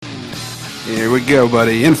Here we go,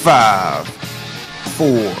 buddy. In 5,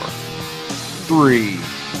 4, 3,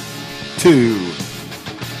 2,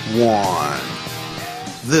 1.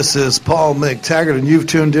 This is Paul McTaggart, and you've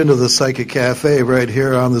tuned into the Psychic Cafe right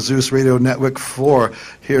here on the Zeus Radio Network for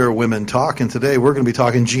Hear Women Talk. And today we're going to be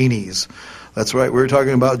talking genies. That's right, we're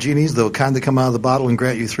talking about genies, the kind that come out of the bottle and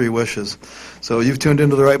grant you 3 wishes. So you've tuned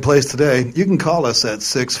into the right place today. You can call us at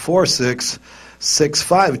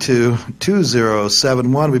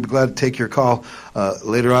 646-652-2071. We'd be glad to take your call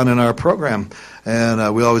later on in our program.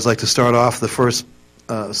 And we always like to start off the first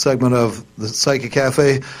segment of the Psychic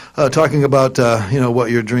Cafe talking about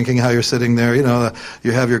what you're drinking, how you're sitting there. You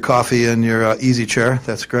have your coffee in your easy chair.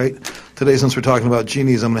 That's great. Today, since we're talking about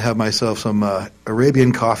genies, I'm going to have myself some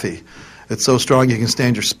Arabian coffee. It's so strong you can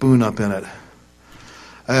stand your spoon up in it.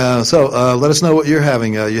 So let us know what you're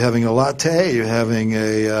having. You having a latte? You're having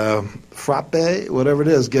a frappe? Whatever it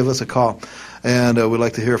is, give us a call. And we'd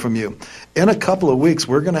like to hear from you. In a couple of weeks,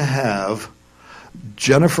 we're going to have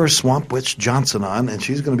Jennifer Swamp Witch Johnson on, and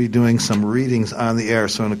she's going to be doing some readings on the air.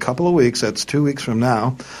 So in a couple of weeks, that's 2 weeks from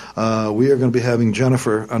now, we are going to be having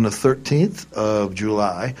Jennifer on the 13th of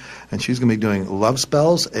July, and she's going to be doing love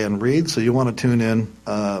spells and reads, so you want to tune in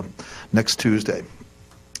next Tuesday.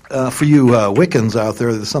 For you Wiccans out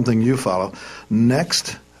there, there's something you follow.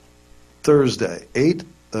 Next Thursday, the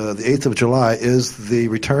 8th of July, is the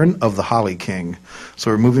return of the Holly King.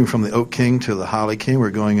 So we're moving from the Oak King to the Holly King. We're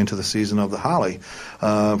going into the season of the Holly.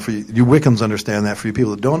 For you Wiccans understand that. For you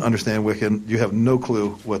people that don't understand Wiccan, you have no clue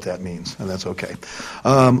what that means, and that's okay.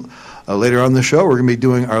 Later on in the show, we're going to be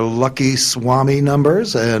doing our Lucky Swami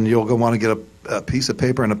numbers, and you'll want to get a piece of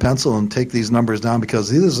paper and a pencil and take these numbers down, because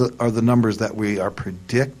these are the numbers that we are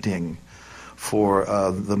predicting for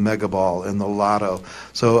the Mega Ball and the Lotto.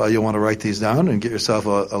 So you'll want to write these down and get yourself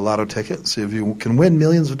a Lotto ticket. See if you can win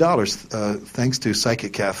millions of dollars thanks to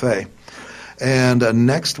Psychic Cafe. And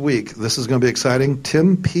next week, this is going to be exciting,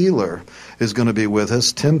 Tim Peeler is going to be with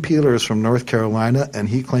us. Tim Peeler is from North Carolina, and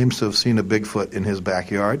he claims to have seen a Bigfoot in his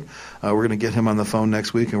backyard. We're going to get him on the phone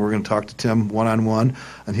next week, and we're going to talk to Tim one-on-one,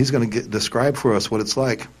 and he's going to describe for us what it's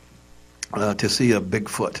like to see a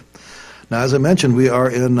Bigfoot. Now, as I mentioned, we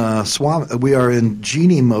are in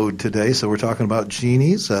genie mode today, so we're talking about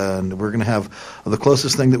genies, and we're going to have the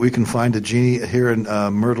closest thing that we can find a genie here in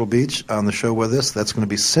Myrtle Beach on the show with us. That's going to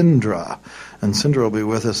be Syndra, and Syndra will be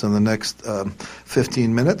with us in the next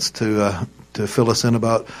 15 minutes to fill us in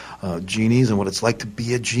about genies and what it's like to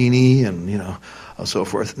be a genie, and so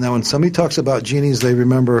forth. Now, when somebody talks about genies, they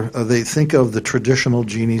think of the traditional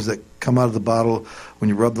genies that come out of the bottle. When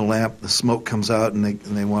you rub the lamp, the smoke comes out, and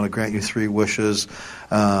they want to grant you 3 wishes.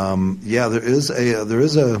 There is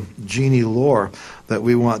a genie lore that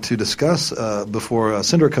we want to discuss before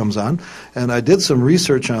Cinder comes on. And I did some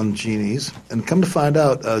research on genies, and come to find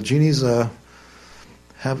out, genies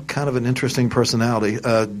have kind of an interesting personality.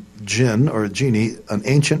 Jinn, or genie, an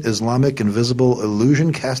ancient Islamic invisible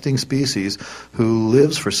illusion-casting species who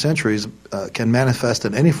lives for centuries, can manifest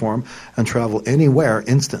in any form and travel anywhere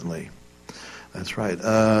instantly. That's right.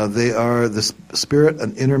 They are the spirit,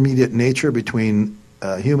 an intermediate nature between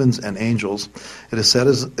humans and angels. It is said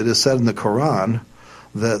in the Quran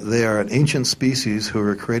that they are an ancient species who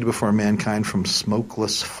were created before mankind from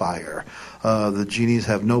smokeless fire. The genies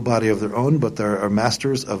have no body of their own, but they are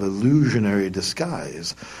masters of illusionary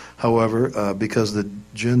disguise. However, because the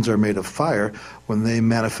jinns are made of fire, when they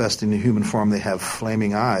manifest in a human form, they have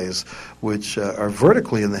flaming eyes, which are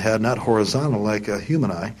vertically in the head, not horizontal like a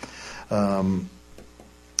human eye.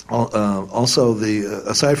 Also,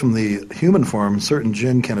 aside from the human form, certain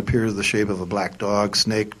jinn can appear in the shape of a black dog,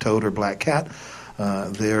 snake, toad, or black cat.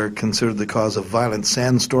 They are considered the cause of violent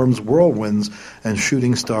sandstorms, whirlwinds, and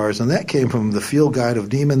shooting stars. And that came from the field guide of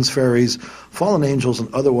demons, fairies, fallen angels,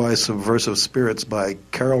 and otherwise subversive spirits by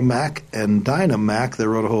Carol Mack and Dinah Mack. They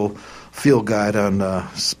wrote a whole field guide on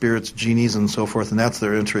spirits, genies, and so forth. And that's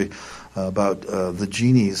their entry about the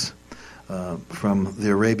genies from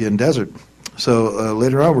the Arabian desert. So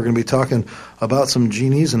later on, we're going to be talking about some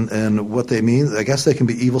genies and what they mean. I guess they can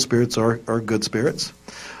be evil spirits or good spirits.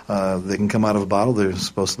 They can come out of a bottle. They're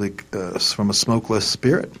supposedly from a smokeless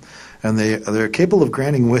spirit, and they're capable of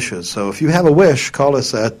granting wishes. So if you have a wish, call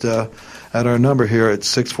us at our number here at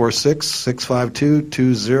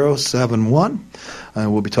 646-652-2071,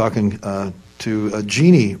 and we'll be talking to a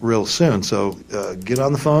genie real soon. So get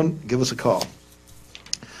on the phone, give us a call.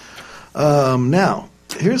 Now,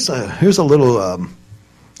 here's a little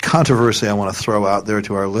controversy I want to throw out there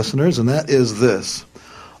to our listeners, and that is this.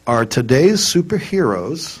 Are today's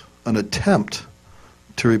superheroes an attempt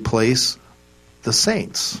to replace the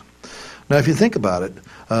saints? Now, if you think about it,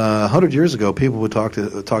 100 years ago, people would talk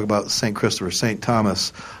about St. Christopher, St.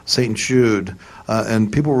 Thomas, St. Jude,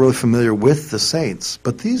 and people were really familiar with the saints.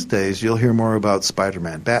 But these days, you'll hear more about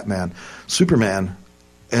Spider-Man, Batman, Superman.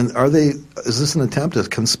 And is this an attempt, a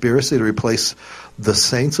conspiracy to replace the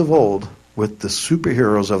saints of old with the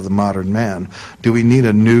superheroes of the modern man? Do we need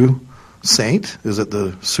a new saint? Is it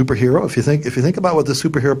the superhero? If you think about what the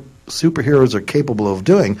superheroes are capable of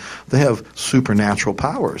doing, they have supernatural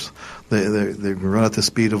powers. They can run at the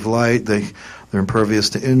speed of light. They're impervious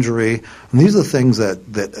to injury. And these are the things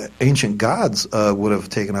that ancient gods would have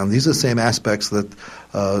taken on. These are the same aspects that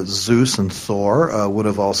Zeus and Thor would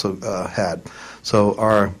have also had. So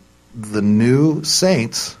are the new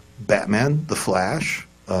saints Batman, the Flash,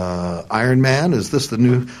 Iron Man? Is this the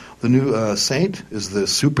new saint? Is the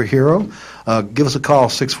superhero? Give us a call,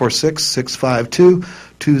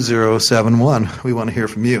 646-652-2071. We want to hear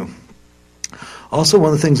from you. Also,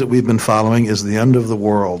 one of the things that we've been following is the end of the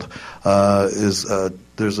world. There's a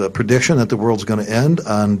prediction that the world's going to end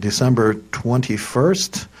on December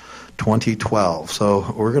 21st, 2012.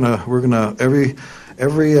 So we're gonna every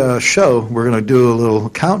show we're gonna do a little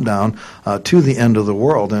countdown to the end of the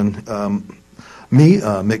world. And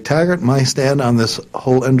Mick Taggart, my stand on this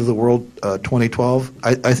whole end of the world 2012.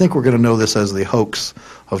 I think we're going to know this as the hoax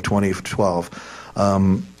of 2012.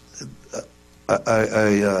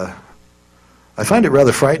 I find it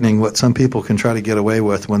rather frightening what some people can try to get away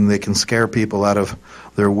with when they can scare people out of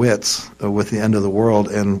their wits with the end of the world,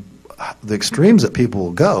 and the extremes that people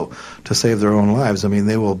will go to save their own lives. I mean,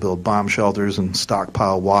 they will build bomb shelters and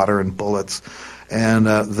stockpile water and bullets, and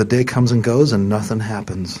the day comes and goes and nothing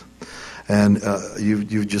happens. And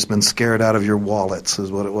you've just been scared out of your wallets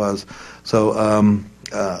is what it was. So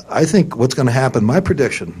I think what's going to happen, my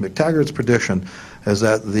prediction, McTaggart's prediction, is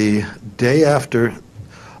that the day after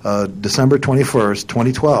December 21st,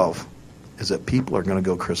 2012, is that people are going to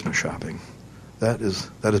go Christmas shopping. That is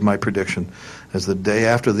my prediction. As the day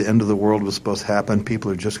after the end of the world was supposed to happen, people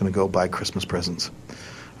are just going to go buy Christmas presents.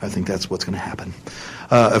 I think that's what's going to happen.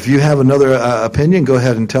 If you have another opinion, go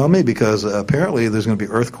ahead and tell me, because apparently there's going to be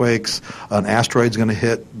earthquakes, an asteroid's going to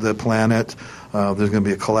hit the planet, there's going to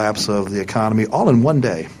be a collapse of the economy, all in one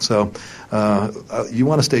day. So you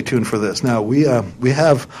want to stay tuned for this. Now, we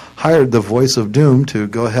have hired the Voice of Doom to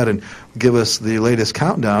go ahead and give us the latest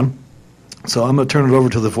countdown. So I'm going to turn it over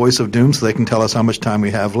to the Voice of Doom so they can tell us how much time we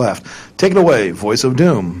have left. Take it away, Voice of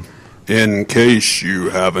Doom. In case you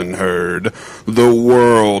haven't heard, the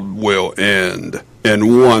world will end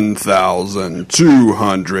in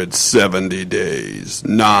 1,270 days,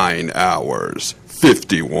 9 hours,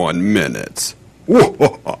 51 minutes. I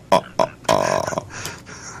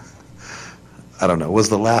don't know. Was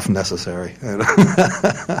the laugh necessary?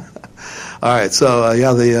 All right. So,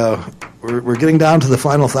 we're getting down to the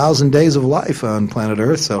final 1,000 days of life on planet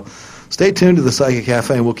Earth. So stay tuned to the Psychic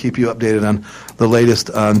Cafe, and we'll keep you updated on the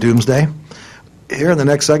latest on Doomsday. Here in the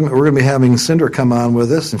next segment, we're going to be having Cinder come on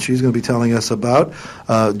with us, and she's going to be telling us about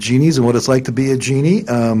genies and what it's like to be a genie.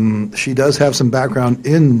 She does have some background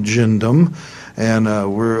in ginndom, and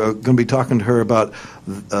we're going to be talking to her about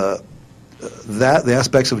the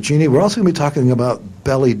aspects of a genie. We're also going to be talking about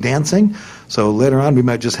belly dancing. So later on, we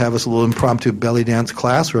might just have us a little impromptu belly dance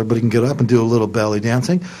class where everybody can get up and do a little belly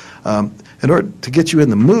dancing. In order to get you in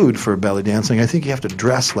the mood for belly dancing, I think you have to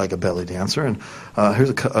dress like a belly dancer. And here's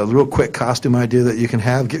a real quick costume idea that you can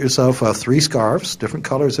have. Get yourself 3 scarves, different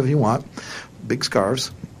colors if you want, big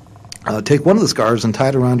scarves. Take one of the scarves and tie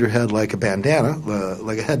it around your head like a bandana,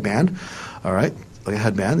 like a headband. All right, like a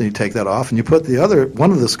headband. Then you take that off and you put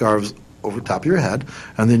one of the scarves over top of your head,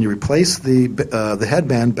 and then you replace the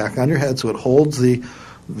headband back on your head so it holds the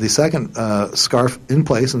second scarf in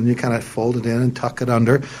place, and you kind of fold it in and tuck it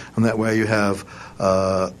under, and that way you have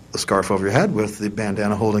a scarf over your head with the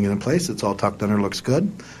bandana holding it in place. It's all tucked under, looks good.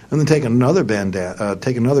 And then take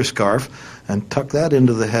another scarf and tuck that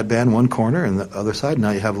into the headband one corner and the other side.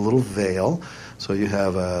 Now you have a little veil. So you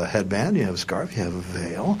have a headband, you have a scarf, you have a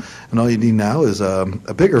veil, and all you need now is a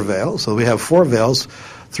bigger veil. So we have 4 veils.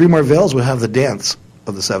 3 more veils, we'll have the dance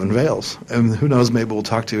of the 7 veils. And who knows, maybe we'll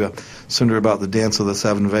talk to Cinder about the dance of the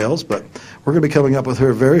 7 veils, but we're going to be coming up with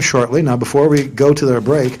her very shortly. Now, before we go to their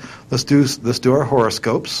break, let's do our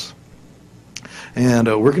horoscopes. And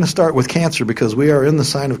we're going to start with Cancer, because we are in the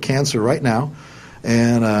sign of Cancer right now.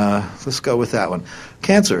 And let's go with that one.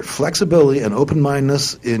 Cancer, flexibility and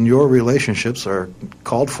open-mindedness in your relationships are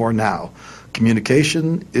called for now.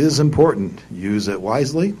 Communication is important. Use it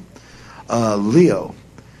wisely. Leo,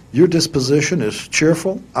 your disposition is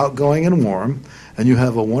cheerful, outgoing, and warm, and you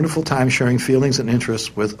have a wonderful time sharing feelings and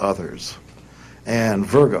interests with others. And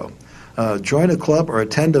Virgo, Join a club or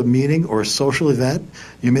attend a meeting or social event.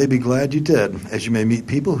 You may be glad you did, as you may meet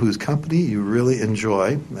people whose company you really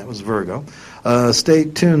enjoy. That was Virgo. Stay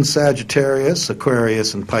tuned, Sagittarius,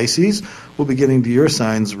 Aquarius, and Pisces. We'll be getting to your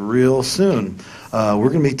signs real soon. We're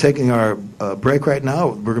going to be taking our break right now.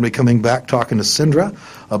 We're going to be coming back talking to Sindra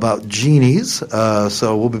about genies.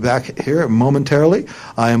 So we'll be back here momentarily.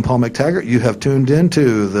 I am Paul McTaggart. You have tuned in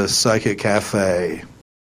to the Psychic Cafe.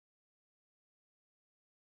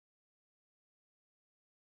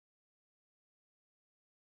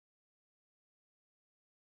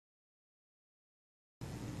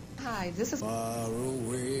 Hi, this is far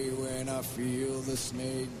away when I feel the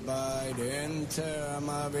snake bite and tear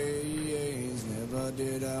my veins. Never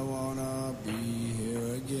did I wanna be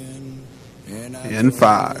here again. And I In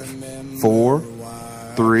 5, 4,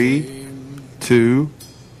 3, 2,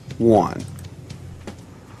 1.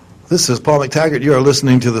 This is Paul McTaggart. You are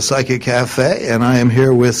listening to the Psychic Cafe, and I am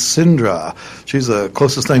here with Sindra. She's the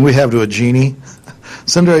closest thing we have to a genie.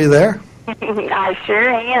 Sindra, are you there? I sure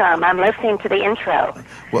am. I'm listening to the intro.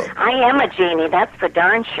 Well, I am a genie, that's for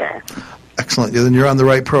darn sure. excellent. Then you're on the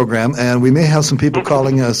right program, and we may have some people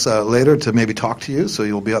calling us later to maybe talk to you, so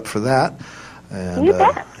you'll be up for that. And, You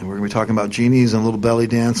bet. and we're going to be talking about genies and little belly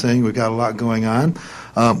dancing. We've got a lot going on.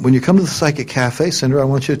 When you come to the Psychic Cafe, Sindra, I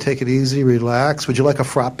want you to take it easy, relax. Would you like a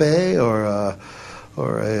frappe or a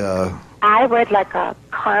I would like a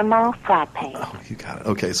caramel frappe. Oh, you got it.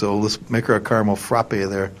 Okay, so let's make her a caramel frappe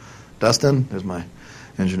there. Dustin, there's my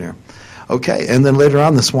engineer. Okay, and then later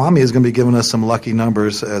on, the Swami is going to be giving us some lucky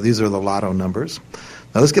numbers. These are the lotto numbers.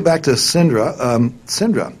 Now let's get back to Sindra.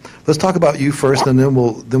 Sindra, let's talk about you first, and then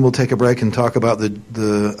we'll take a break and talk about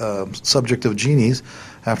the subject of genies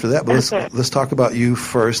after that. But let's talk about you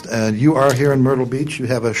first. And you are here in Myrtle Beach. You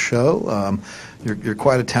have a show. You're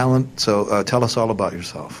quite a talent. So tell us all about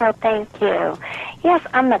yourself. Well, thank you. Yes,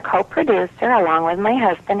 I'm the co-producer along with my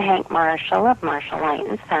husband, Hank Marshall of Marshall Light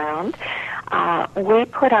and Sound. We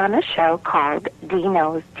put on a show called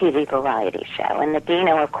Dino's TV Variety Show, and the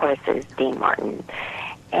Dino, of course, is Dean Martin.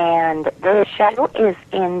 And the show is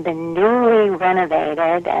in the newly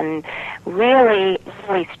renovated and really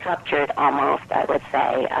structured, almost, I would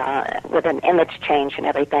say, with an image change and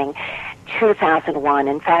everything, 2001.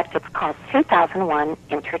 In fact, it's called 2001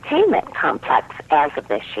 Entertainment Complex as of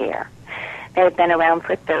this year. They've been around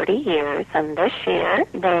for 30 years, and this year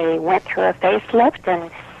they went through a facelift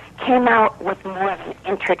and came out with more of an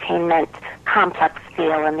entertainment complex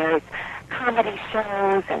feel, and there's comedy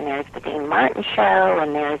shows, and there's the Dean Martin show,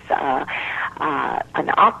 and there's an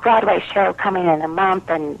off-Broadway show coming in a month,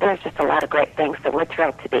 and there's just a lot of great things, so we're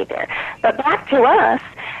thrilled to be there. But back to us,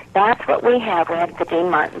 that's what we have. We have the Dean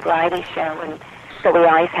Martin Variety Show, and so we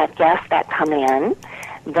always have guests that come in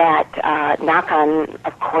that knock on,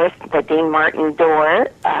 of course, the Dean Martin door,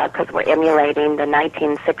 because we're emulating the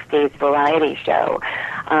 1960s variety show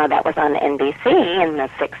that was on NBC in the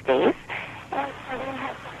 60s. And so we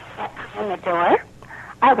have that come in the door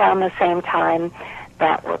around the same time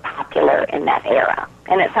that were popular in that era.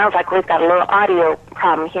 And it sounds like we've got a little audio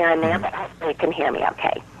problem here and there, but hopefully you can hear me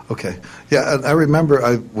okay. Okay. Yeah, I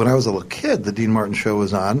remember when I was a little kid, the Dean Martin show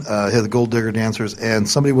was on. It had the Gold Digger Dancers, and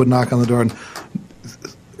somebody would knock on the door, and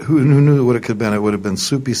who knew what it could have been? It would have been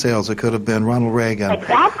Soupy Sales. It could have been Ronald Reagan.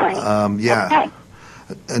 Exactly. Yeah. Okay.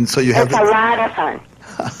 And so you have It's a lot of fun.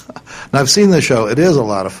 Now, I've seen the show. It is a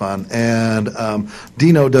lot of fun. And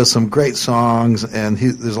Dino does some great songs, and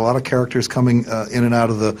there's a lot of characters coming in and out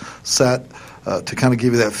of the set to kind of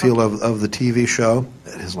give you that feel of the TV show.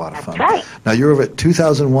 It is a lot of fun. That's right. Now, you're over at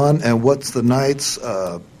 2001, and what's the nights?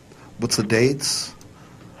 What's the dates?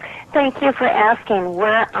 Thank you for asking.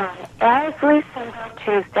 We're on every single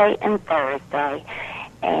Tuesday and Thursday,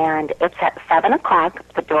 and it's at 7 o'clock.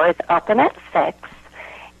 The doors open at 6,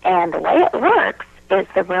 and the way it works is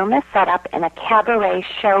the room is set up in a cabaret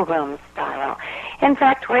showroom style. In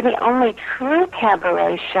fact, we're the only true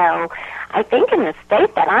cabaret show, I think, in the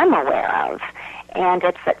state that I'm aware of, and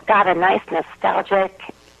it's got a nice nostalgic,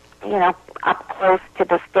 up close to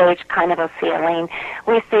the stage kind of a feeling.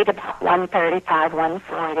 We seat about 135,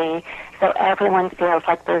 140, so everyone feels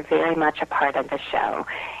like they're very much a part of the show,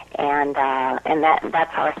 and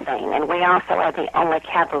that's our thing. And we also are the only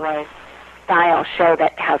cabaret style show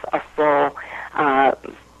that has a full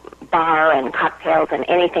bar and cocktails and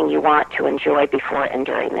anything you want to enjoy before and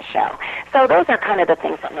during the show. So those are kind of the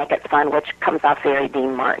things that make it fun, which comes off very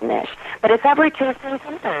Dean Martin-ish. But it's every Tuesdays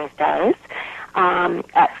and Thursdays.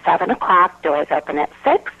 At 7 o'clock, doors open at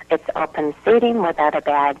 6. It's open seating without a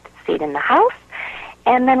bad seat in the house.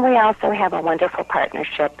 And then we also have a wonderful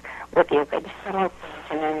partnership with the original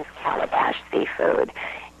Benjamin's Calabash Seafood.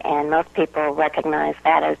 and most people recognize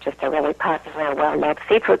that as just a really popular, well-loved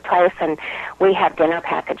seafood place, and we have dinner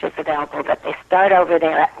packages available that they start over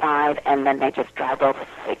there at 5, and then they just drive over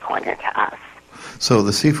to the corner to us. So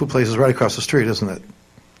the seafood place is right across the street, isn't it?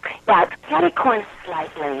 Yeah, it's catty-cornered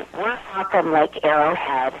slightly. We're off from Lake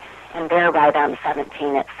Arrowhead, and they're right on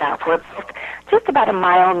 17 itself. We're just about a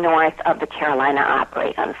mile north of the Carolina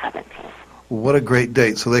Opry on 17. What a great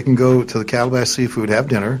date. So they can go to the Calabash Seafood, have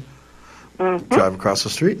dinner, drive across the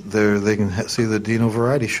street. There they can see the Dino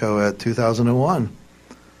Variety Show at 2001.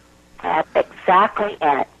 That's exactly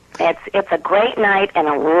it. It's a great night and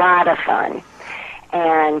a lot of fun.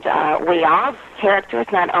 And we all characters.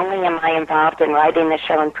 Not only am I involved in writing the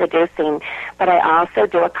show and producing, but I also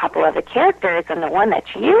do a couple of the characters. And the one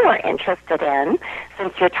that you are interested in,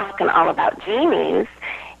 since you're talking all about genies,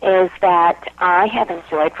 is that I have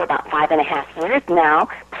enjoyed for about 5.5 years now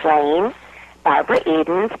playing Barbara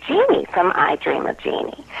Eden's Jeannie from I Dream of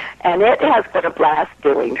Jeannie. And it has been a blast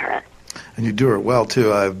doing her. And you do her well,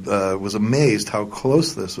 too. I was amazed how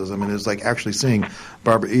close this was. I mean, it was like actually seeing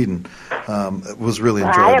Barbara Eden. It was really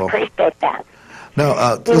enjoyable. I appreciate that. No,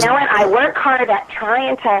 you know what? I work hard at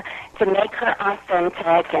trying to make her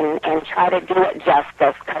authentic and try to do it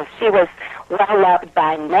justice, because she was well loved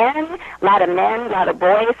by men. A lot of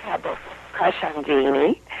boys had this crush on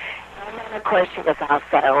Jeannie. And then, of course, she was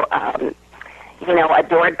also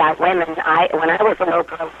adored by women. When I was a little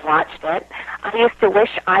girl and watched it, I used to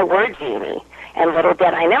wish I were Jeannie, and little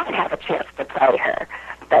did I know I'd have a chance to play her.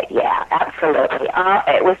 But yeah, absolutely.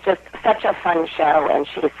 It was just such a fun show, and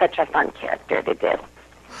she's such a fun character to do.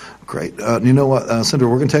 Great. You know what, Cinder,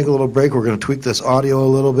 we're going to take a little break. We're going to tweak this audio a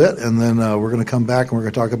little bit, and then we're going to come back and we're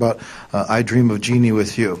going to talk about I Dream of Jeannie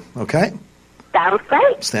with you. Okay? Sounds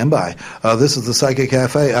great. Stand by. This is the Psychic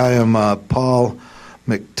Cafe. I am Paul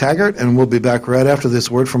McTaggart, and we'll be back right after this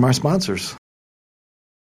word from our sponsors.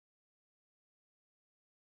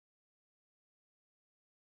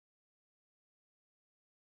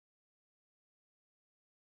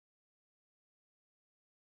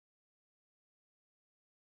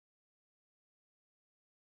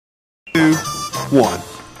 Two, one.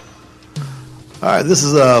 All right, this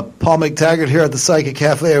is Paul McTaggart here at the Psychic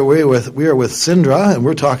Cafe. We are with Cindra, and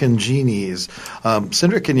we're talking genies.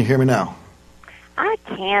 Cindra, can you hear me now? I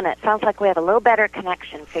can. It sounds like we have a little better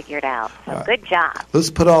connection figured out. So good job.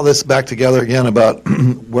 Let's put all this back together again about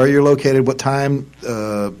where you're located, what time,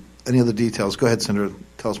 any of the details. Go ahead, Cindra.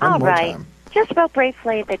 Tell us one more time. Just real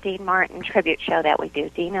briefly, the Dean Martin tribute show that we do,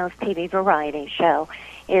 Dino's TV Variety Show,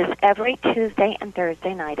 is every Tuesday and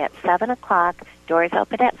Thursday night at 7 o'clock. Doors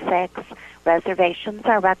open at 6. Reservations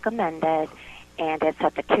are recommended, and it's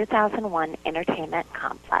at the 2001 Entertainment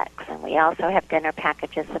Complex. And we also have dinner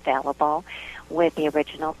packages available with the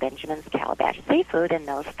original Benjamin's Calabash Seafood, and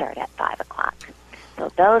those start at 5 o'clock. So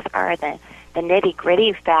those are the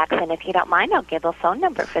nitty-gritty facts, and if you don't mind, I'll give a phone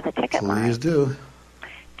number for the ticket line. Please do.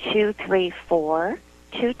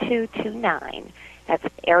 234-2229. That's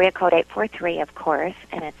area code 843, of course,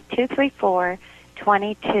 and it's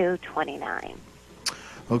 234-2229.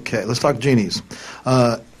 Okay, let's talk genies.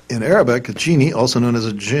 In Arabic, a genie, also known as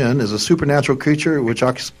a jinn, is a supernatural creature which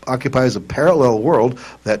occupies a parallel world,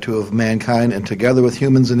 that too of mankind, and together with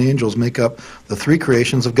humans and angels make up the three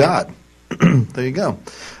creations of God. There you go.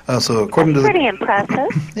 So according That's to pretty impressive.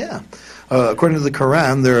 Yeah. According to the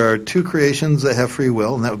Quran, there are two creations that have free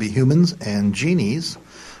will, and that would be humans and genies.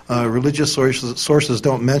 Religious sources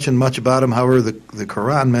don't mention much about them. However, the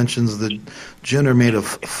Quran mentions the jinn are made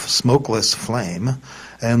of smokeless flame,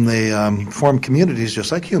 and they form communities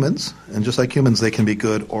just like humans, and just like humans, they can be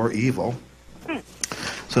good or evil.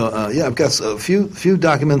 So, I've got a few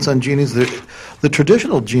documents on genies. The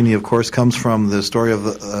traditional genie, of course, comes from the story of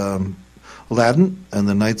Aladdin and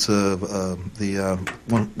the Knights of the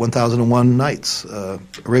 1001 Nights,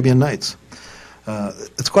 Arabian Nights.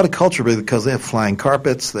 It's quite a culture because they have flying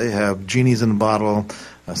carpets, they have genies in a bottle,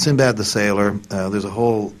 Sinbad the Sailor. There's a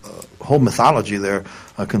whole mythology there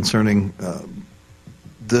concerning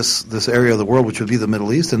this area of the world, which would be the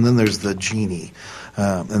Middle East, and then there's the genie.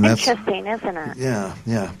 And that's interesting, isn't it? Yeah.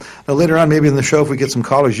 Now, later on, maybe in the show, if we get some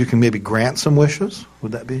callers, you can maybe grant some wishes.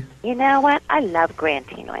 Would that be? You know what? I love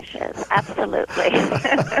granting wishes. Absolutely.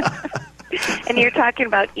 And you're talking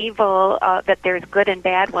about evil, that there's good and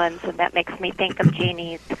bad ones, and that makes me think of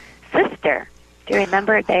Jeannie's sister. Do you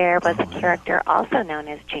remember there was a character also known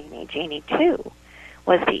as Jeannie? Jeannie, too,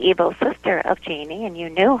 was the evil sister of Jeannie, and you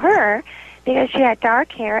knew her because she had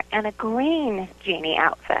dark hair and a green Jeannie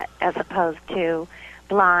outfit as opposed to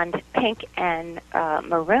blonde, pink, and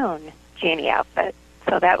maroon Jeannie outfit.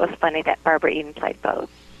 So that was funny that Barbara Eden played both.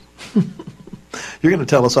 You're going to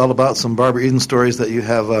tell us all about some Barbara Eden stories that you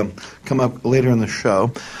have come up later in the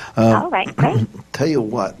show. All right, great. Tell you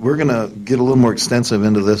what, we're going to get a little more extensive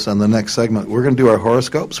into this on the next segment. We're going to do our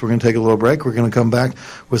horoscopes. We're going to take a little break. We're going to come back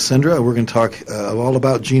with Cindra. We're going to talk all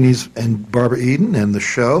about genies and Barbara Eden and the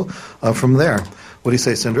show from there. What do you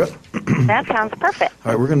say, Cindra? That sounds perfect.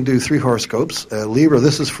 All right, we're going to do 3 horoscopes. Libra,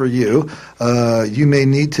 this is for you. You may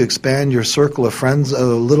need to expand your circle of friends a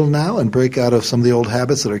little now and break out of some of the old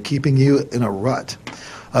habits that are keeping you in a rut.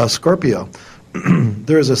 Scorpio,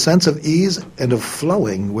 there is a sense of ease and of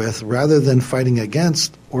flowing with rather than fighting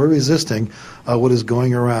against or resisting what is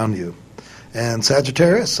going around you. And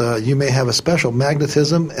Sagittarius, you may have a special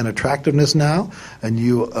magnetism and attractiveness now, and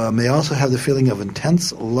you may also have the feeling of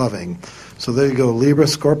intense loving. So there you go, Libra,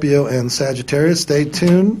 Scorpio, and Sagittarius. Stay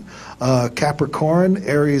tuned. Capricorn,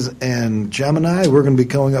 Aries, and Gemini. We're going to be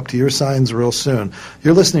going up to your signs real soon.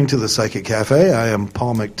 You're listening to the Psychic Cafe. I am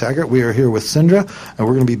Paul McTaggart. We are here with Cindra, and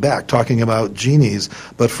we're going to be back talking about genies.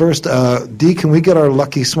 But first, Dee, can we get our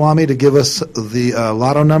lucky Swami to give us the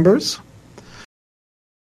lotto numbers?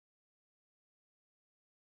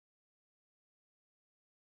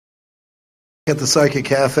 At the Psychic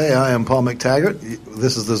Cafe, I am Paul McTaggart.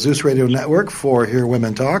 This is the Zeus Radio Network for Hear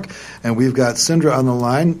Women Talk, and we've got Cindra on the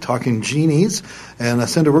line talking genies. And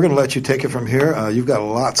Cindra, we're going to let you take it from here. You've got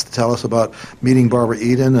lots to tell us about meeting Barbara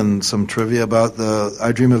Eden and some trivia about the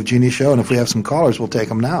I Dream of Jeannie show, and if we have some callers, we'll take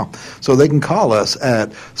them now. So they can call us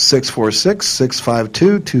at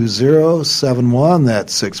 646-652-2071.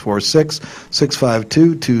 That's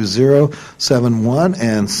 646-652-2071.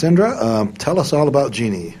 And Cindra, tell us all about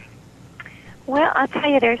Jeannie. Well, I'll tell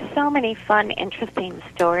you, there's so many fun, interesting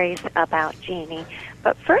stories about Jeannie.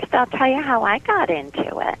 But first, I'll tell you how I got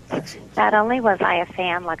into it. Not only was I a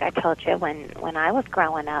fan, like I told you, when I was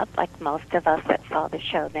growing up, like most of us that saw the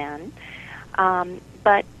show then,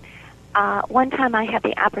 but one time I had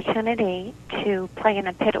the opportunity to play in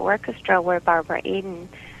a pit orchestra where Barbara Eden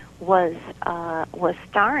was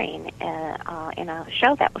starring in a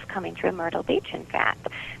show that was coming through Myrtle Beach, in fact.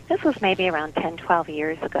 This was maybe around 10, 12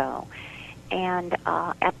 years ago. And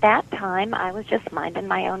at that time, I was just minding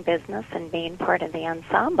my own business and being part of the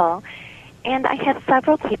ensemble. And I had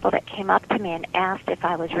several people that came up to me and asked if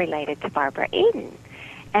I was related to Barbara Eden.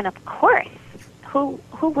 And of course, who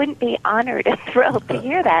wouldn't be honored and thrilled to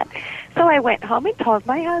hear that? So I went home and told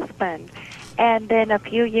my husband. And then a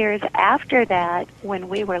few years after that, when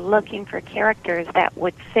we were looking for characters that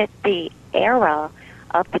would fit the era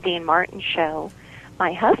of the Dean Martin show,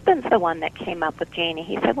 my husband's the one that came up with Jeannie.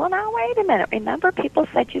 He said, well, now, wait a minute. Remember, people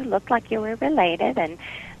said you looked like you were related, and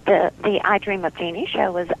the I Dream of Jeannie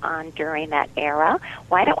show was on during that era.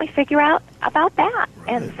 Why don't we figure out about that? Right.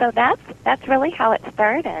 And so that's really how it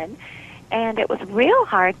started. And it was real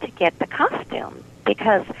hard to get the costume,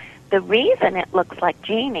 because the reason it looks like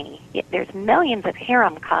Jeannie, there's millions of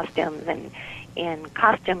harem costumes in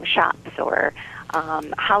costume shops or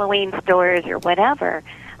Halloween stores or whatever.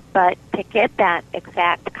 But to get that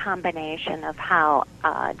exact combination of how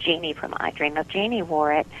Jeannie from I Dream of Jeannie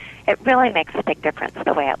wore it, it really makes a big difference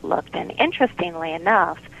the way it looked. And interestingly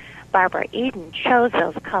enough, Barbara Eden chose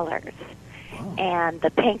those colors. Wow. And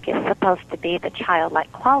the pink is supposed to be the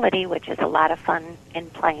childlike quality, which is a lot of fun in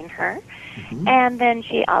playing her. Mm-hmm. And then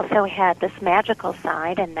she also had this magical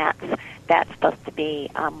side, and that's supposed to be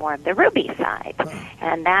more of the ruby side. Wow.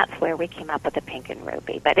 And that's where we came up with the pink and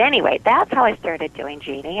ruby. But anyway, that's how I started doing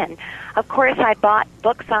Jeannie. And, of course, I bought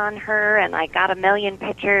books on her, and I got a million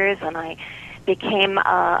pictures, and I became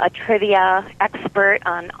a trivia expert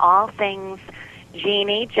on all things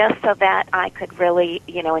Jeannie, just so that I could really,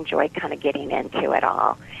 enjoy kind of getting into it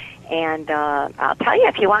all. And I'll tell you,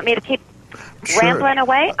 if you want me to keep rambling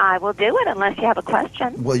away, I will do it, unless you have a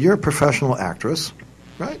question. Well, you're a professional actress,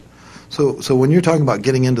 right? So when you're talking about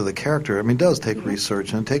getting into the character, I mean, it does take mm-hmm.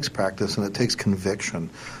 research, and it takes practice, and it takes conviction,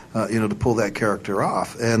 to pull that character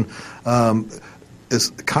off. And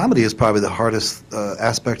comedy is probably the hardest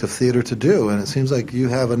aspect of theater to do, and it seems like you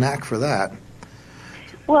have a knack for that.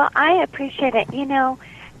 Well, I appreciate it.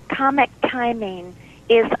 Comic timing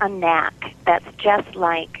is a knack that's just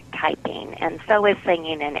like typing, and so is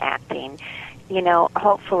singing and acting.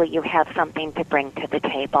 Hopefully you have something to bring to the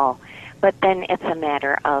table. But then it's a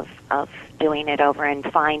matter of doing it over and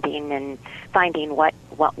finding what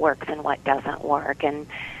works and what doesn't work. And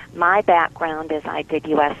my background is I did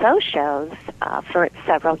USO shows for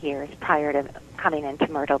several years prior to coming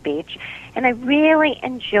into Myrtle Beach, and I really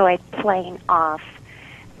enjoyed playing off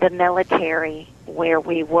the military where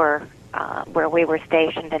we were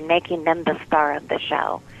stationed and making them the star of the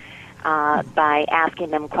show by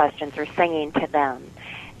asking them questions or singing to them.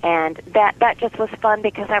 And that just was fun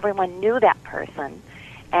because everyone knew that person.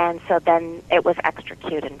 And so then it was extra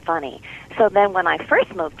cute and funny. So then when I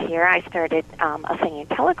first moved here, I started a singing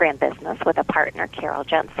telegram business with a partner, Carol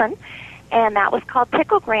Jensen, and that was called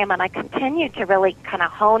Ticklegram, and I continued to really kind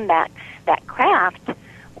of hone that craft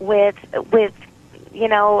with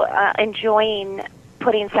enjoying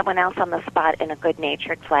putting someone else on the spot in a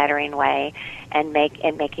good-natured, flattering way and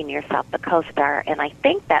making yourself the co-star. And I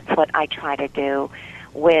think that's what I try to do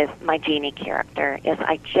with my Jeannie character, is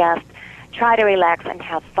I just try to relax and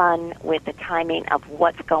have fun with the timing of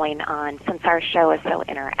what's going on. Since our show is so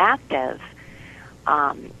interactive,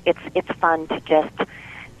 it's fun to just,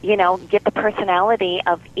 get the personality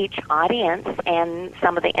of each audience and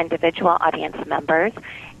some of the individual audience members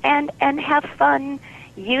and have fun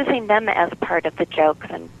using them as part of the jokes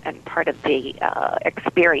and part of the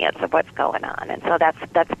experience of what's going on. And so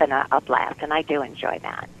that's been a blast, and I do enjoy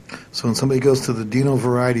that. So when somebody goes to the Dino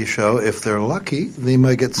Variety Show, if they're lucky, they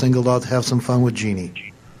might get singled out to have some fun with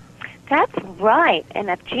Jeannie. That's right. And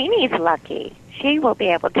if Jeannie's lucky, she will be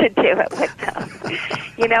able to do it with them.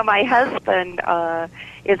 My husband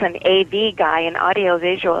is an AV guy, an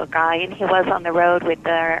audiovisual guy, and he was on the road with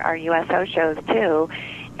our USO shows, too.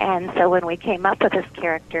 And so when we came up with this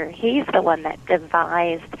character, he's the one that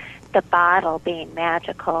devised the bottle being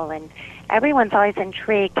magical, and everyone's always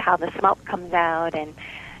intrigued how the smoke comes out. And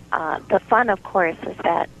the fun, of course, is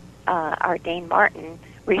that our Dean Martin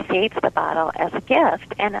receives the bottle as a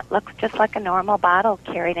gift, and it looks just like a normal bottle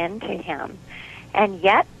carried into him. And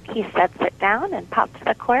yet he sets it down and pops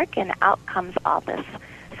the cork, and out comes all this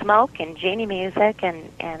smoke and Jeannie music, and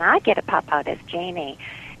I get to pop out as Jeannie.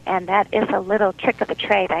 And that is a little trick of the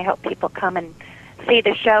trade. I hope people come and see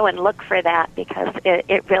the show and look for that, because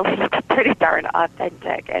it really is pretty darn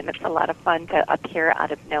authentic, and it's a lot of fun to appear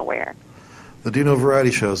out of nowhere. The Dino Variety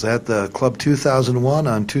Show's at the Club 2001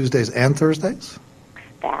 on Tuesdays and Thursdays?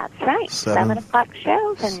 That's right. 7 o'clock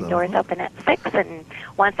shows, and doors open at 6. And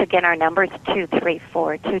once again, our number is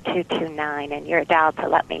 234-2229, and you're dialed to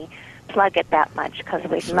let me plug it that much, because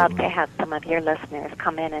we'd love to have some of your listeners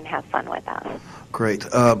come in and have fun with us. Great.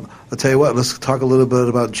 I'll tell you what, let's talk a little bit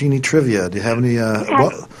about Jeannie trivia. Do you have any,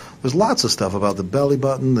 well, there's lots of stuff about the belly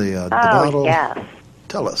button, the bottle. Yes.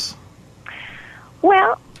 Tell us.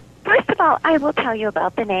 Well, first of all, I will tell you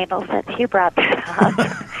about the navel, since you brought that up.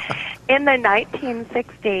 In the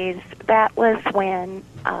 1960s, that was when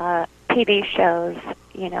TV shows,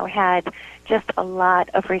 had just a lot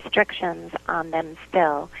of restrictions on them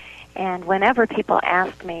still. And whenever people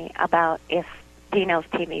ask me about if Dino's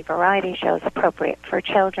TV variety show is appropriate for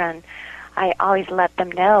children, I always let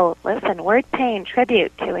them know, listen, we're paying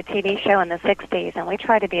tribute to a TV show in the 60s, and we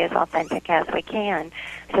try to be as authentic as we can.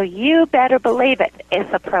 So you better believe it is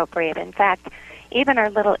appropriate. In fact, even our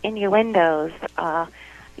little innuendos,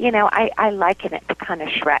 I liken it to kind of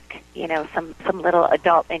Shrek, some little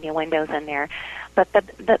adult innuendos in there. But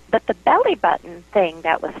the belly button thing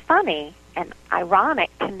that was funny and ironic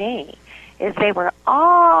to me is they were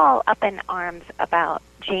all up in arms about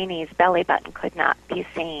Jeannie's belly button could not be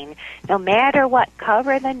seen. No matter what,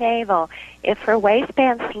 cover the navel. If her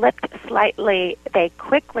waistband slipped slightly, the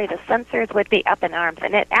censors would be up in arms,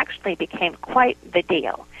 and it actually became quite the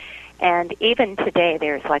deal. And even today,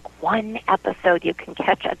 there's like one episode you can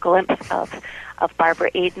catch a glimpse of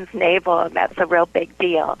Barbara Eden's navel, and that's a real big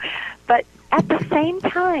deal. But at the same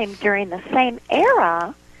time, during the same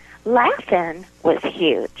era, Laugh-In was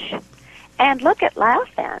huge. And look at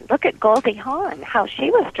Laugh-In. Look at Goldie Hawn, how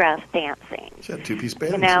she was dressed dancing. She had two-piece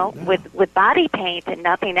bands. With body paint and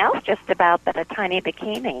nothing else just about but a tiny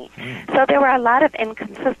bikini. So there were a lot of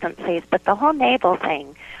inconsistencies, but the whole navel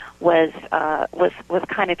thing was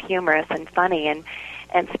kind of humorous and funny.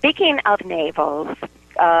 And speaking of navels,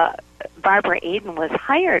 Barbara Eden was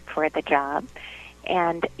hired for the job,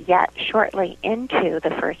 and yet shortly into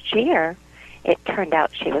the first year, it turned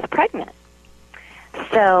out she was pregnant.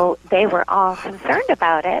 So they were all concerned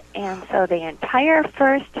about it, and so the entire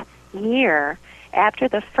first year, after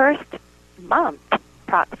the first month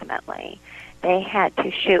approximately, they had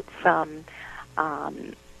to shoot some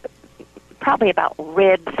probably about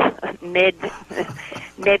ribs,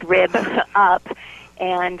 mid-rib up,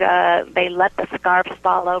 and they let the scarves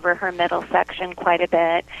fall over her middle section quite a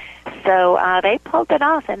bit. So they pulled it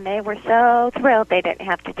off, and they were so thrilled they didn't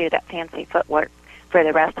have to do that fancy footwork for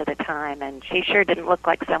the rest of the time. And she sure didn't look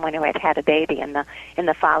like someone who had had a baby in the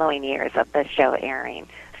following years of the show airing.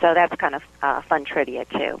 So that's kind of fun trivia,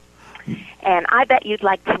 too. And I bet you'd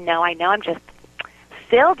like to know, I know I'm just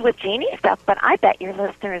filled with Jeannie stuff, but I bet your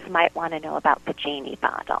listeners might want to know about the Jeannie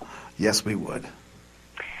bottle. Yes, we would.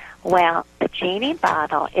 Well, the Jeannie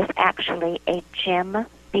bottle is actually a gym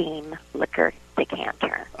Beam liquor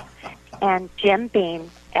decanter. And Jim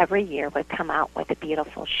Beam every year would come out with a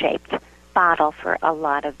beautiful shaped bottle for a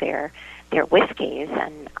lot of their whiskeys.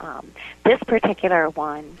 And this particular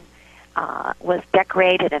one was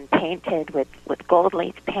decorated and painted with gold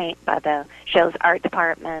leaf paint by the show's art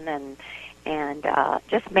department, and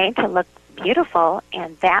just made to look beautiful.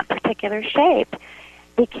 And that particular shape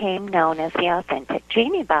became known as the authentic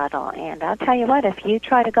genie bottle. And I'll tell you what, if you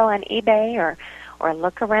try to go on eBay or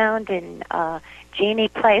look around in genie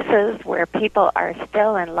places where people are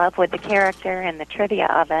still in love with the character and the trivia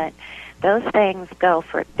of it, those things go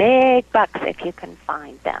for big bucks if you can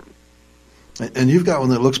find them. And you've got one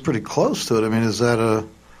that looks pretty close to it. I mean, is that a...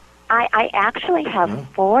 I actually have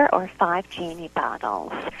 4 or 5 genie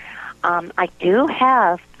bottles. I do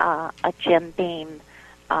have a Jim Beam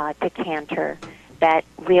decanter that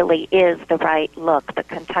really is the right look. The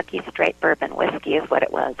Kentucky Straight Bourbon Whiskey is what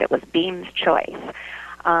it was. It was Beam's choice.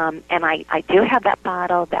 And I do have that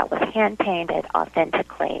bottle that was hand-painted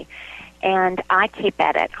authentically. And I keep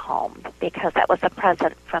that at home because that was a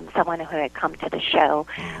present from someone who had come to the show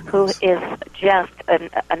who is just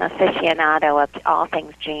an aficionado of all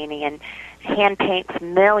things genie and hand paints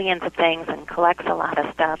millions of things and collects a lot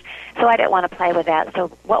of stuff. So I didn't want to play with that. So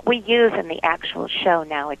what we use in the actual show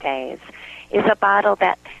nowadays is a bottle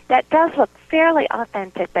that does look fairly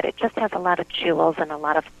authentic, but it just has a lot of jewels and a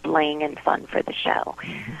lot of bling and fun for the show.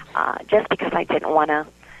 Just because I didn't want to,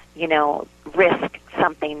 risk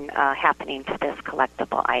something happening to this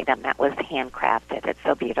collectible item that was handcrafted. It's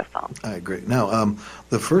so beautiful. I agree. Now,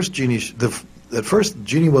 the first Genie, at first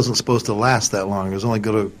Genie wasn't supposed to last that long. It was only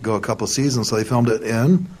going to go a couple of seasons, so they filmed it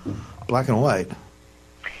in black and white.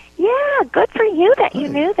 Yeah, good for you that you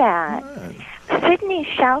knew that. Right. Sidney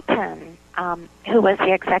Shelton, who was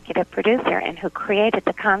the executive producer and who created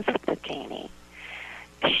the concept of Genie,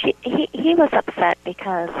 he was upset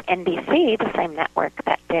because NBC, the same network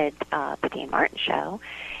that did the Dean Martin show,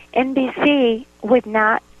 NBC would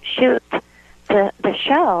not shoot the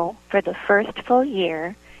show for the first full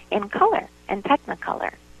year in color, in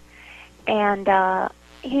Technicolor. And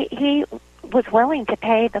he was willing to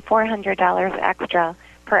pay the $400 extra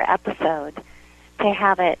per episode to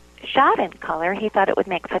have it shot in color. He thought it would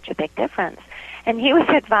make such a big difference. And he was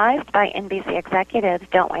advised by NBC executives,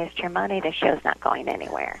 don't waste your money, the show's not going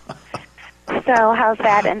anywhere. So how's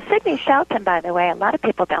that? And Sidney Shelton, by the way, a lot of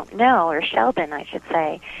people don't know, or Sheldon, I should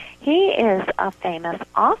say, he is a famous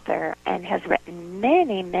author and has written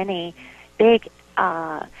many, many big,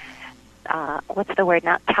 what's the word,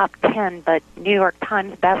 not top 10, but New York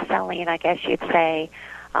Times best-selling, I guess you'd say,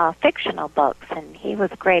 fictional books. And he was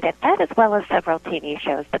great at that as well as several TV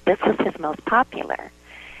shows, but this was his most popular.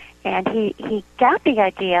 And he got the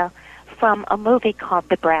idea from a movie called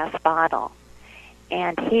The Brass Bottle.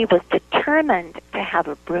 And he was determined to have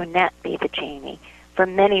a brunette be the genie for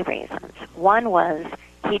many reasons. One was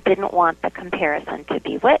he didn't want the comparison to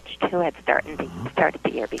Bewitched, who had started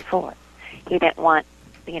the year before. He didn't want,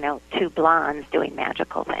 two blondes doing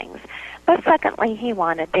magical things. But secondly, he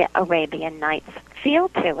wanted the Arabian Nights feel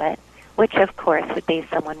to it, which of course would be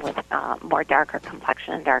someone with more darker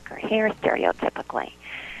complexion and darker hair stereotypically.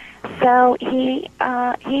 So he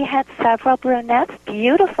had several brunettes,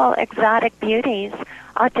 beautiful exotic beauties,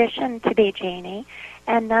 audition to be Genie,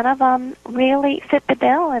 and none of them really fit the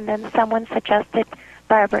bill. And then someone suggested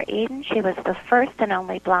Barbara Eden. She was the first and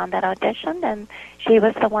only blonde that auditioned, and she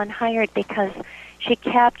was the one hired because she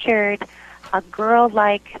captured a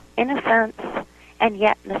girl-like innocence and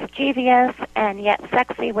yet mischievous and yet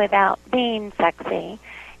sexy without being sexy,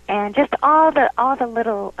 and just all the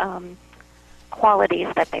little qualities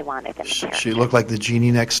that they wanted in the character. She looked like the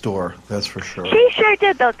genie next door, that's for sure. She sure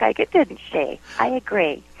did look like it, didn't she? I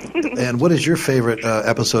agree. And what is your favorite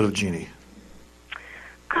episode of Genie?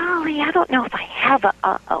 Golly, I don't know if I have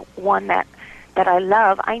a one that I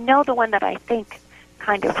love. I know the one that I think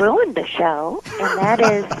kind of ruined the show, and that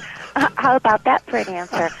is, how about that for an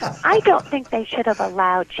answer? I don't think they should have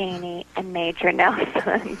allowed Genie and Major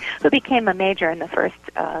Nelson, who became a major in the first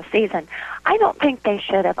season, I don't think they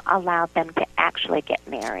should have allowed them to actually get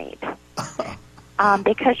married.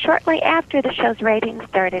 Because shortly after the show's ratings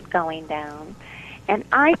started going down, and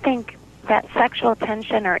I think that sexual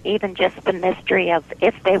tension or even just the mystery of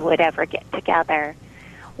if they would ever get together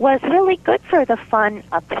was really good for the fun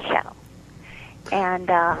of the show. And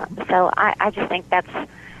so I just think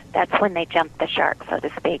that's when they jumped the shark, so to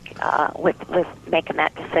speak, with making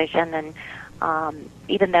that decision. And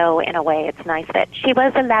even though, in a way, it's nice that she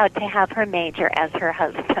was allowed to have her major as her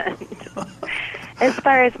husband. As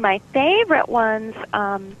far as my favorite ones,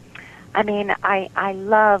 I mean, I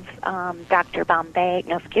love Dr. Bombay.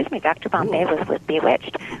 No, excuse me, Dr. Bombay was with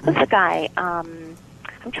Bewitched. Who's the guy? I'm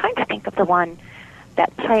trying to think of the one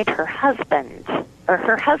that played her husband, or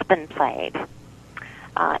her husband played.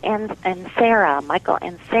 And Sarah, Michael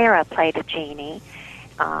and Sarah played a genie.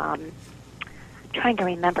 Trying to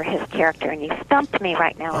remember his character, and you stumped me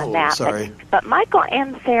right now on that. Sorry. But Michael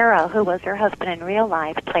and Sarah, who was her husband in real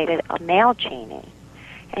life, played a male genie.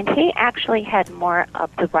 And he actually had more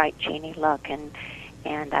of the right genie look, and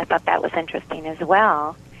I thought that was interesting as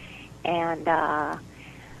well. And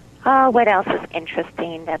what else is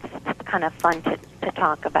interesting that's kind of fun to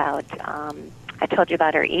talk about? I told you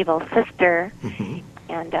about her evil sister,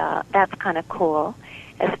 and that's kind of cool.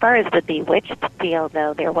 As far as the Bewitched deal,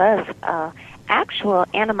 though, there was actual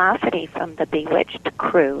animosity from the Bewitched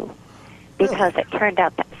crew, because it turned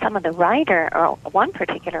out that some of the writer, or one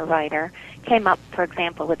particular writer, came up, for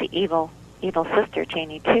example, with the evil sister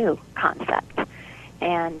Genie 2 concept.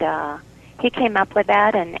 And he came up with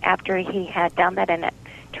that, and after he had done that, and it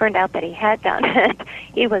turned out that he had done it,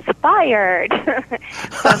 he was fired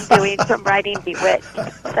from writing Bewitched.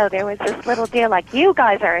 So there was this little deal like, you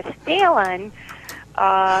guys are stealing,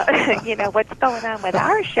 what's going on with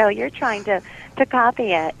our show. You're trying to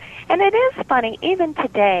copy it. And it is funny, even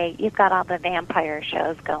today, you've got all the vampire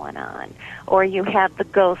shows going on, or you have the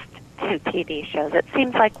ghost TV shows. It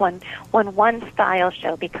seems like when one style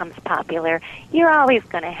show becomes popular, you're always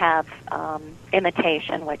going to have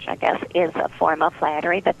imitation, which I guess is a form of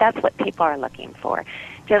flattery, but that's what people are looking for.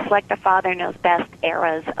 Just like the Father Knows Best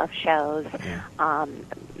eras of shows,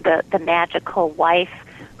 the magical wife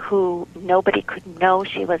who nobody could know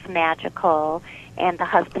she was magical, and the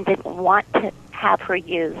husband didn't want to have her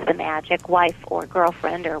use the magic, wife or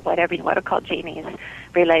girlfriend or whatever you want to call Jeannie's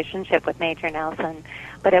relationship with Major Nelson.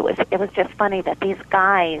 But it was just funny that these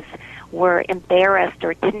guys were embarrassed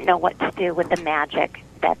or didn't know what to do with the magic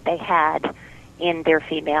that they had in their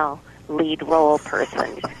female lead role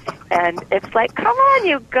person. And it's like, come on,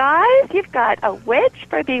 you guys, you've got a witch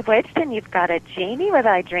for Bewitched, and you've got a genie with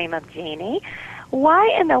I Dream of Jeannie.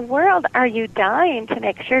 Why in the world are you dying to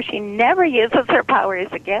make sure she never uses her powers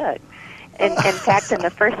again? In fact, in the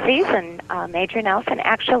first season, Major Nelson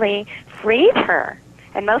actually freed her.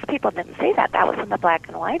 And most people didn't see that. That was in the black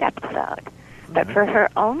and white episode. But for her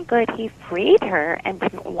own good, he freed her and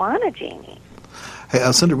didn't want a genie.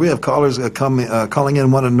 Hey, Cinder, we have callers calling in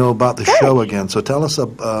and want to know about the show again. So tell us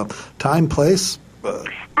a time, place.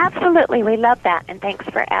 Absolutely. We love that, and thanks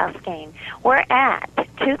for asking. We're at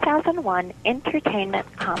 2001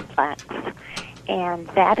 Entertainment Complex, and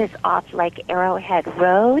that is off Lake Arrowhead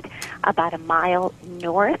Road, about a mile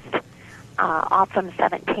north, off from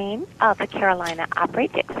 17 of the Carolina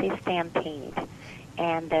Opry-Dixie Stampede.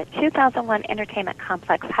 And the 2001 Entertainment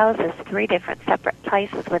Complex houses 3 different separate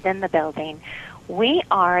places within the building. We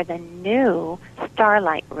are the new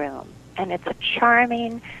Starlight Room, and it's a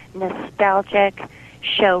charming, nostalgic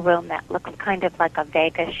showroom that looks kind of like a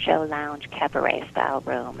Vegas show lounge cabaret-style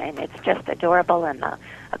room, and it's just adorable, and the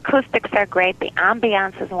acoustics are great, the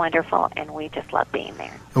ambiance is wonderful, and we just love being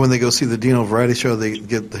there. And when they go see the Dino Variety Show, they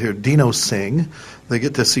get to hear Dino sing. They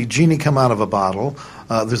get to see Jeannie come out of a bottle.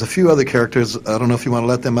 There's a few other characters. I don't know if you want to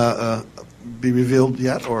let them be revealed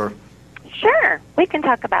yet, or... Sure, we can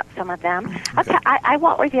talk about some of them. Okay. I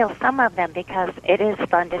won't reveal some of them because it is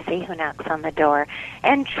fun to see who knocks on the door.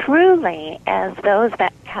 And truly, as those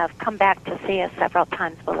that have come back to see us several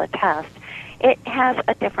times will attest, it has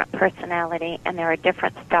a different personality, and there are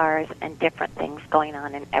different stars and different things going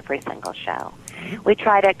on in every single show. We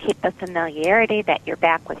try to keep the familiarity that you're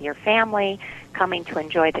back with your family, coming to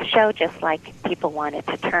enjoy the show, just like people wanted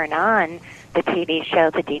to turn on the TV show,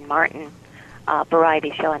 the Dean Martin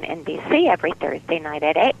variety show on NBC every Thursday night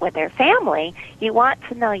at 8 with their family. You want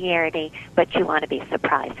familiarity, but you want to be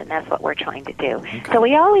surprised, and that's what we're trying to do. Okay. So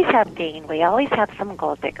we always have Dean. We always have some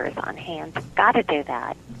gold diggers on hand. Got to do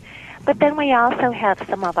that. But then we also have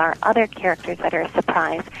some of our other characters that are a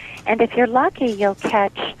surprise. And if you're lucky, you'll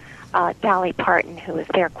catch Dolly Parton, who is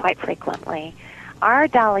there quite frequently. Our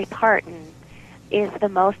Dolly Parton is the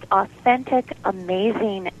most authentic,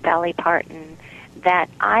 amazing Dolly Parton that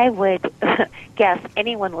I would guess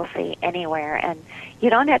anyone will see anywhere. And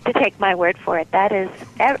you don't have to take my word for it. That is,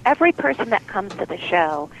 every person that comes to the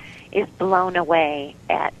show is blown away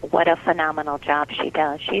at what a phenomenal job she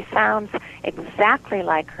does. She sounds exactly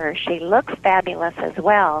like her. She looks fabulous as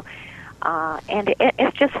well. And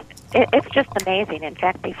it's just amazing. In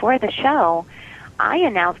fact, before the show, I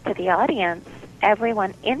announced to the audience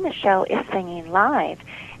everyone in the show is singing live.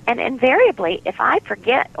 And invariably, if I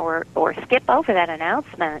forget or skip over that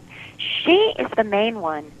announcement, she is the main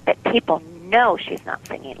one that people know she's not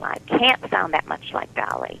singing live. Can't sound that much like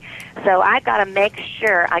Dolly. So I got to make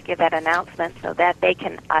sure I give that announcement so that they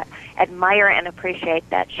can admire and appreciate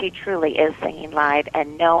that she truly is singing live.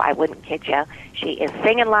 And no, I wouldn't kid you. She is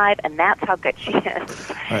singing live, and that's how good she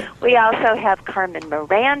is. Right. We also have Carmen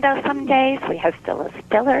Miranda some days. We have Phyllis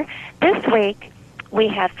Diller. This week, we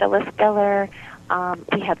have Phyllis Diller.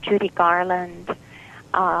 We have Judy Garland.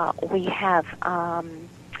 We have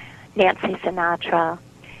Nancy Sinatra.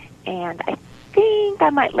 And I think I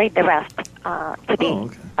might leave the rest to be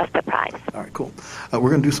a surprise. All right, cool. We're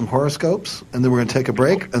going to do some horoscopes, and then we're going to take a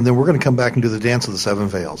break, and then we're going to come back and do the Dance of the Seven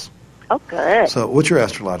Veils. Oh, good. So what's your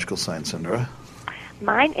astrological sign, Cindra?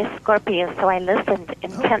 Mine is Scorpio, so I listened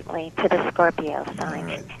intently to the Scorpio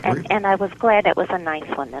sign. Right. And I was glad it was a nice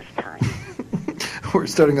one this time. We're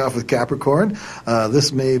starting off with Capricorn.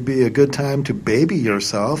 This may be a good time to baby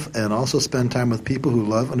yourself and also spend time with people who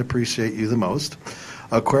love and appreciate you the most.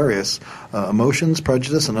 Aquarius, emotions,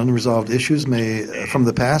 prejudice, and unresolved issues from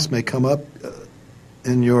the past may come up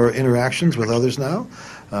in your interactions with others now.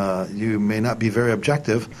 You may not be very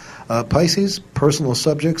objective. Pisces, personal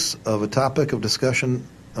subjects are the topic of discussion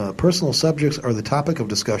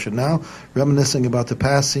now. Reminiscing about the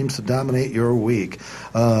past seems to dominate your week.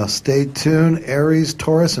 Stay tuned, Aries,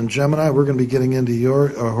 Taurus, and Gemini. We're going to be getting into your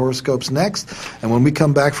horoscopes next. And when we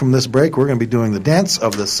come back from this break, we're going to be doing the Dance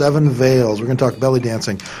of the Seven Veils. We're going to talk belly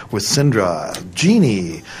dancing with Cindra,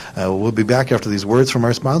 Jeannie. We'll be back after these words from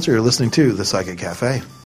our sponsor. You're listening to The Psychic Cafe.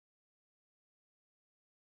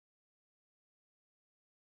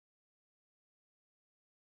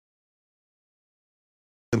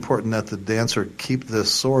 Important that the dancer keep this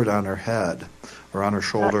sword on her head or on her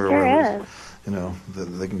shoulder, or whatever. You know,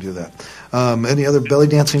 they can do that. Any other belly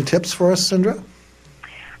dancing tips for us, Cindra?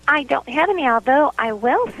 I don't have any, although I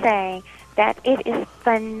will say that it is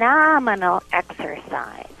phenomenal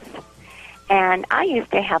exercise. And I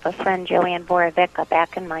used to have a friend, Joanne Borovica,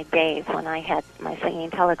 back in my days when I had my singing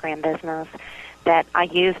telegram business, that I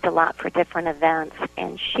used a lot for different events.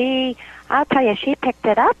 And I'll tell you, she picked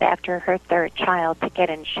it up after her third child to get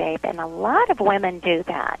in shape, and a lot of women do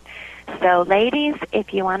that. So, ladies,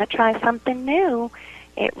 if you want to try something new,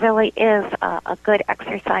 it really is a good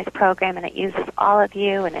exercise program, and it uses all of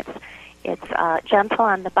you, and it's gentle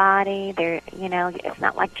on the body. It's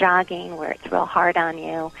not like jogging where it's real hard on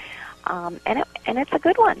you, and it's a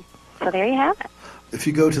good one. So there you have it. If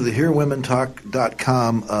you go to the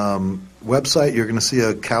HearWomenTalk.com website, you're going to see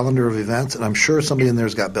a calendar of events, and I'm sure somebody in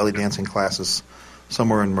there's got belly dancing classes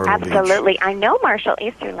somewhere in Myrtle Beach. Absolutely. I know Marshall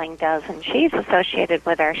Easterling does, and she's associated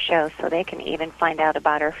with our show, so they can even find out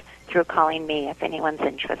about her through calling me if anyone's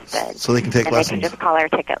interested. So they can take lessons. They can just call our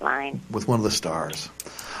ticket line. With one of the stars.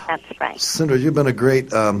 That's right. Cindra, you've been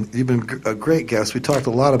a great guest. We talked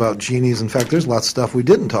a lot about genies. In fact, there's lots of stuff we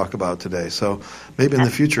didn't talk about today. So maybe in the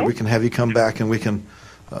future we can have you come back and we can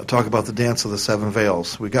talk about the Dance of the Seven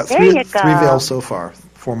Veils. We got three veils so far.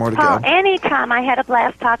 4 more to go. Anytime. I had a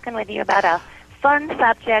blast talking with you about a fun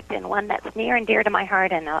subject and one that's near and dear to my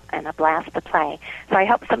heart, and a blast to play. So I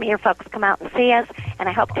hope some of your folks come out and see us, and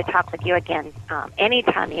I hope to talk with you again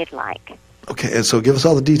anytime you'd like. Okay, and so give us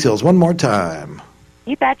all the details one more time.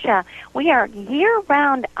 You betcha. We are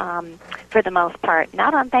year-round for the most part,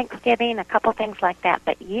 not on Thanksgiving, a couple things like that,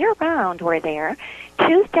 but year-round we're there.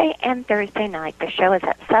 Tuesday and Thursday night, the show is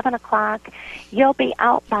at 7 o'clock. You'll be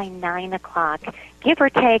out by 9 o'clock, give or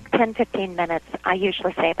take 10, 15 minutes. I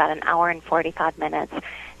usually say about an hour and 45 minutes,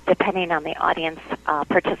 depending on the audience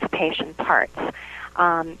participation parts.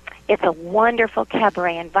 It's a wonderful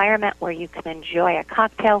cabaret environment where you can enjoy a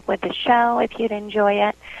cocktail with the show if you'd enjoy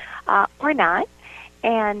it, or not.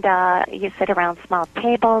 And you sit around small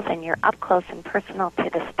tables, and you're up close and personal to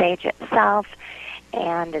the stage itself.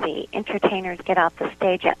 And the entertainers get off the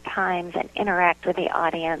stage at times and interact with the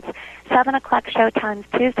audience. 7 o'clock show times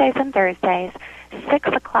Tuesdays and Thursdays. 6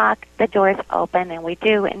 o'clock, the doors open, and we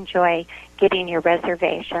do enjoy getting your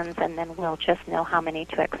reservations, and then we'll just know how many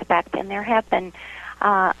to expect. And there have been,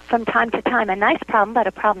 from time to time, a nice problem, but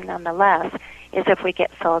a problem nonetheless, is if we get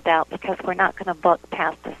sold out, because we're not going to book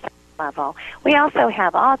past a certain level. We also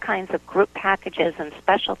have all kinds of group packages and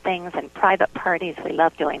special things and private parties we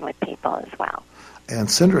love doing with people as well. And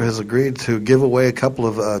Cindra has agreed to give away a couple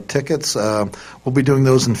of tickets. We'll be doing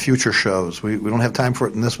those in future shows. We don't have time for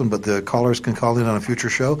it in this one, but the callers can call in on a future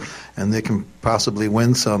show, and they can possibly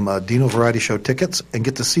win some Dino Variety Show tickets and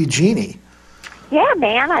get to see Jeannie. Yeah,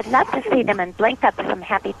 man, I'd love to see them and blink up some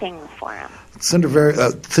happy things for them.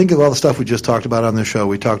 Cindra, think of all the stuff we just talked about on the show.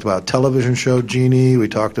 We talked about television show Jeannie. We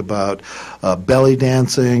talked about belly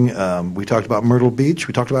dancing. We talked about Myrtle Beach.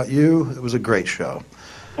 We talked about you. It was a great show.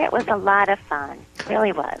 It was a lot of fun. It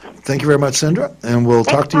really was. Thank you very much, Cindra, and we'll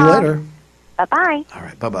Thanks, talk to you Paul. later. Bye-bye. All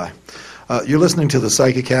right, bye-bye. You're listening to the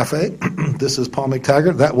Psychic Cafe. This is Paul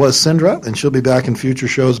McTaggart. That was Cindra, and she'll be back in future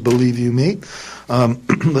shows, believe you me.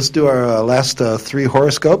 Let's do our last three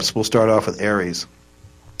horoscopes. We'll start off with Aries.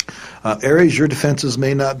 Aries, your defenses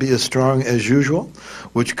may not be as strong as usual,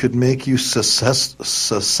 which could make you susceptible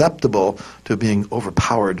to being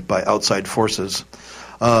overpowered by outside forces.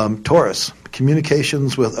 Taurus,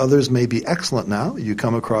 communications with others may be excellent now. You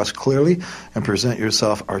come across clearly and present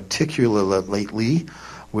yourself articulately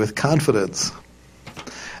with confidence.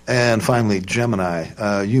 And finally,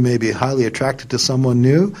 Gemini, you may be highly attracted to someone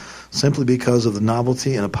new simply because of the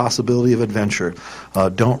novelty and a possibility of adventure.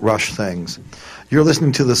 Don't rush things. You're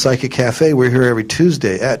listening to the Psychic Cafe. We're here every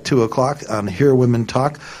Tuesday at 2 o'clock on Hear Women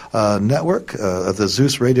Talk Network, the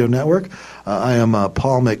Zeus Radio Network. I am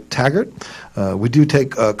Paul McTaggart. We do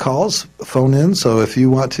take calls, phone in, so if you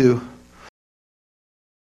want to...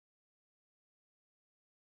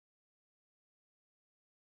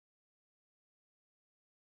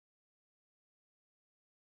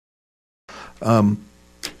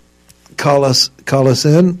 call us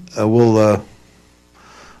in. We'll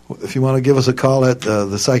if you want to give us a call at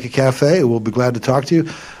the Psychic Cafe, we'll be glad to talk to you.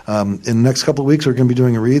 In the next couple of weeks, we're going to be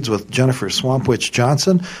doing reads with Jennifer Swampwitch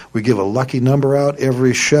Johnson. We give a lucky number out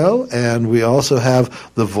every show, and we also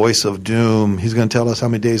have the Voice of Doom. He's going to tell us how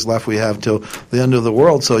many days left we have till the end of the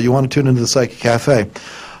world. So you want to tune into the Psychic Cafe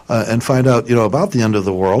and find out, about the end of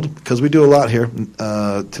the world, because we do a lot here.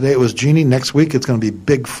 Today it was Genie. Next week it's going to be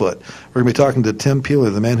Bigfoot. We're going to be talking to Tim Peeler,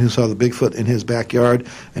 the man who saw the Bigfoot in his backyard,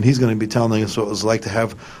 and he's going to be telling us what it was like to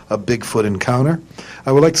have a Bigfoot encounter.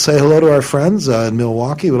 I would like to say hello to our friends in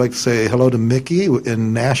Milwaukee. We'd like to say hello to Mickey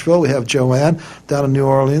in Nashville. We have Joanne down in New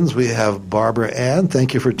Orleans. We have Barbara Ann.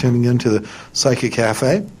 Thank you for tuning in to the Psychic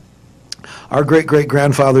Cafe. Our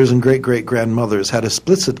great-great-grandfathers and great-great-grandmothers had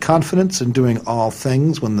explicit confidence in doing all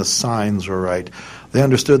things when the signs were right. They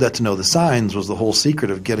understood that to know the signs was the whole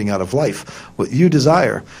secret of getting out of life what you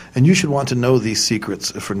desire, and you should want to know these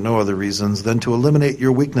secrets for no other reasons than to eliminate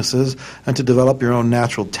your weaknesses and to develop your own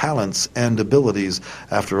natural talents and abilities.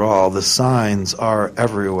 After all, the signs are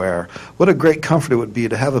everywhere. What a great comfort it would be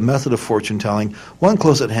to have a method of fortune-telling, one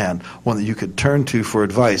close at hand, one that you could turn to for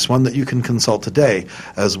advice, one that you can consult today,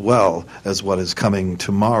 as well as what is coming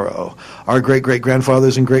tomorrow. Our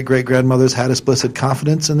great-great-grandfathers and great-great-grandmothers had explicit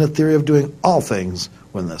confidence in the theory of doing all things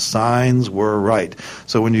when the signs were right.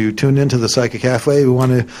 So when you tune into the Psychic Cafe, we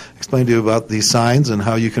want to explain to you about these signs and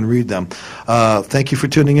how you can read them. Thank you for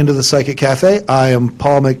tuning into the Psychic Cafe. I am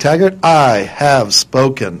Paul McTaggart. I have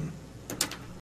spoken.